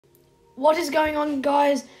What is going on,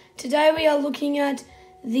 guys? Today we are looking at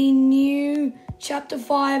the new Chapter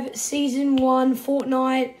 5 Season 1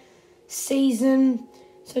 Fortnite season.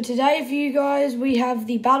 So today for you guys, we have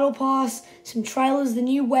the Battle Pass, some trailers, the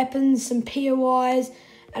new weapons, some POIs,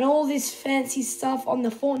 and all this fancy stuff on the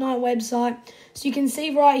Fortnite website. So you can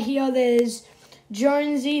see right here, there's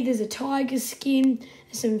Jonesy, there's a tiger skin,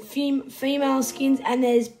 there's some female skins, and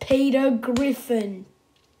there's Peter Griffin.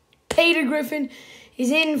 Peter Griffin is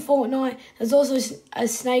in Fortnite. There's also a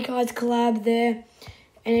Snake Eyes collab there.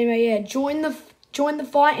 Anyway, yeah, join the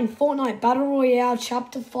fight in Fortnite Battle Royale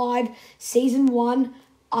Chapter 5 Season 1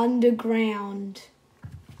 Underground.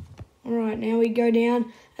 Alright, now we go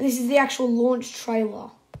down, and this is the actual launch trailer.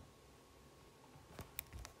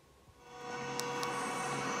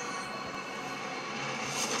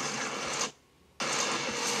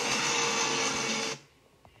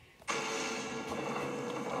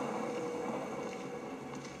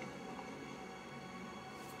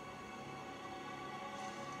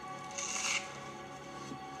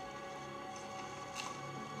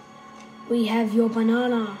 We have your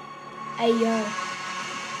banana. Ayo.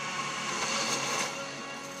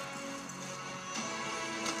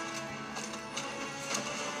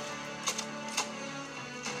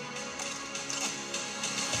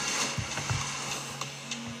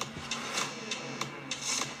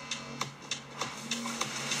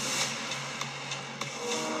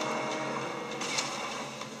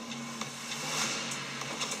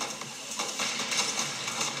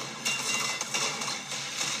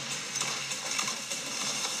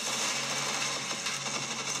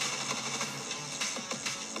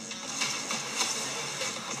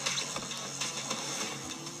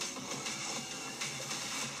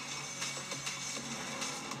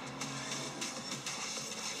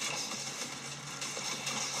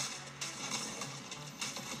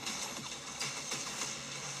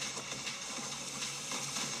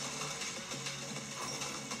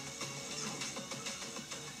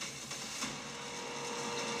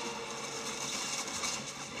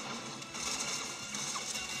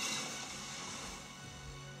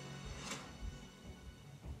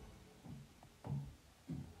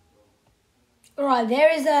 Alright,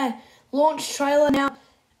 there is a launch trailer. Now,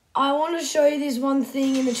 I want to show you this one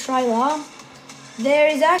thing in the trailer. There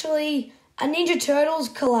is actually a Ninja Turtles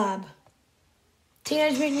collab.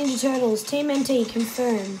 Teenage Mutant Ninja Turtles, Team NT,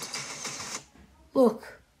 confirmed.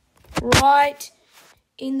 Look, right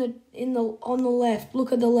on the left.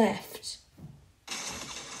 Look at the left.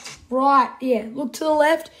 Right, yeah, look to the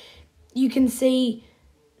left. You can see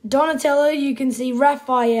Donatello, you can see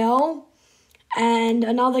Raphael, and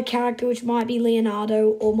another character which might be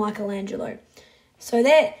Leonardo or Michelangelo. So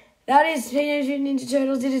that is Teenage Mutant Ninja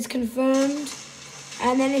Turtles. It is confirmed.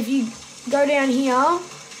 And then if you go down here,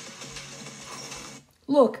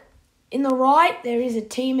 look, in the right, there is a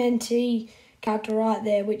Team NT character right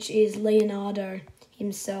there, which is Leonardo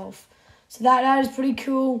himself. So that is pretty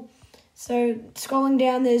cool. So scrolling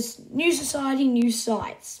down, there's New Society, New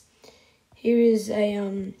Sites. Here is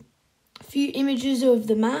a few images of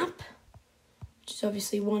the map, which is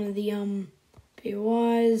obviously one of the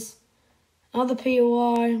POIs. Another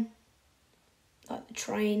POI, like the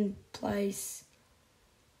train place.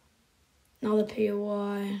 Another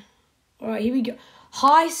POI. Alright, here we go.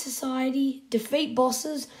 High Society, defeat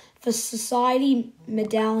bosses for Society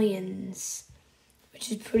medallions,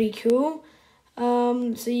 which is pretty cool.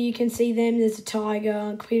 So you can see them. There's a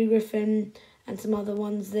tiger, Peter Griffin, and some other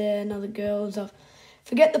ones there, and other girls.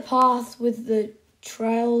 Forget the path with the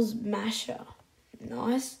trails masher.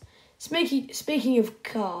 Nice. Speaking of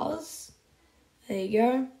cars, there you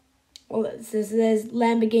go. Well, there's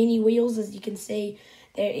Lamborghini wheels, as you can see.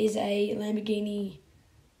 There is a Lamborghini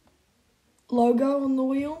logo on the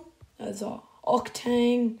wheel. There's a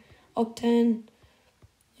Octane.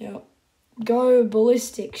 Yep. Go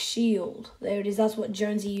ballistic shield. There it is. That's what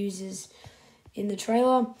Jonesy uses in the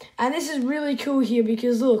trailer. And this is really cool here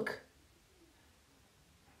because look,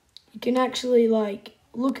 you can actually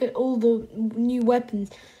look at all the new weapons.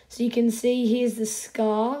 So you can see here's the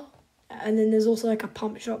Scar, and then there's also like a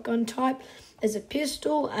pump shotgun type. There's a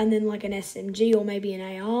pistol, and then like an SMG or maybe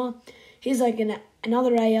an AR. Here's like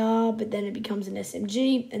another AR, but then it becomes an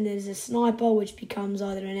SMG, and there's a sniper, which becomes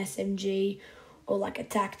either an SMG or like a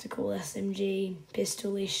tactical SMG,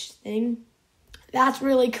 pistol-ish thing. That's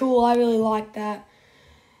really cool. I really like that.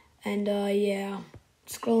 And yeah,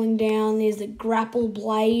 scrolling down, there's the grapple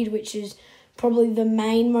blade, which is probably the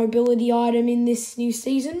main mobility item in this new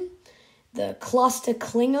season. The cluster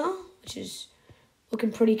clinger, which is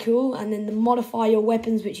looking pretty cool. And then the modify your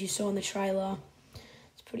weapons, which you saw in the trailer.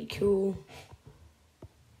 It's pretty cool.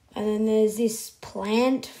 And then there's this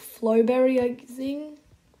plant, flowberry thing.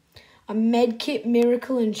 A medkit,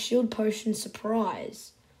 miracle, and shield potion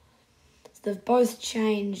surprise. So they've both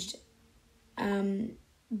changed.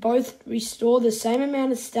 Both restore the same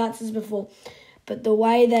amount of stats as before, but the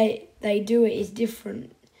way they do it is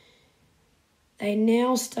different. They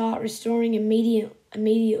now start restoring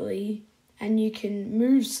immediately, and you can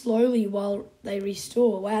move slowly while they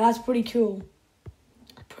restore. Wow, that's pretty cool.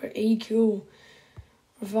 Pretty cool.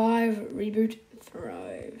 Revive, reboot,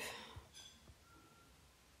 thrive.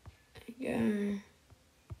 There you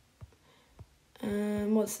go.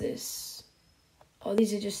 What's this? Oh,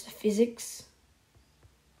 these are just the physics.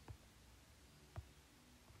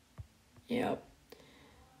 Yep.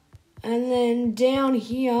 And then down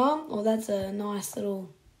here, oh, that's a nice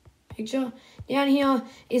little picture. Down here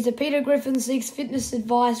is the Peter Griffin seeks fitness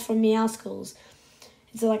advice from Meowscles.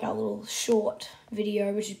 It's like a little short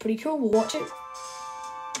video, which is pretty cool. We'll watch it.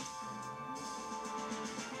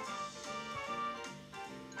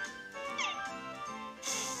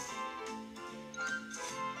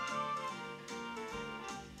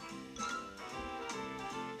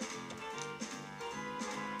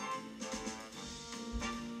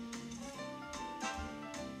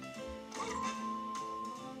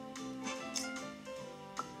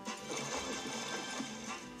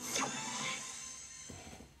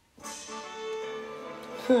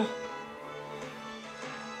 Huh.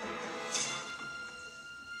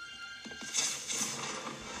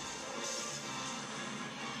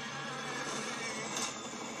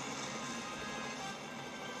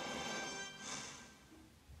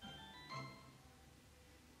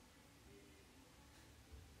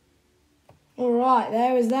 Alright,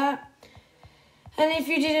 there was that. And if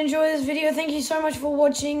you did enjoy this video, thank you so much for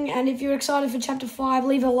watching. And if you're excited for Chapter 5,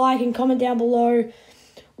 leave a like and comment down below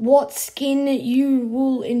what skin you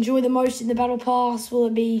will enjoy the most in the Battle Pass. Will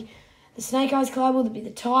it be the Snake Eyes collab? Will it be the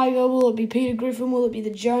Tiger? Will it be Peter Griffin? Will it be the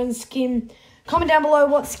Jones skin? Comment down below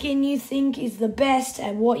what skin you think is the best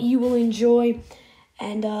and what you will enjoy.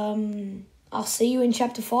 And I'll see you in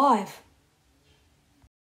Chapter 5.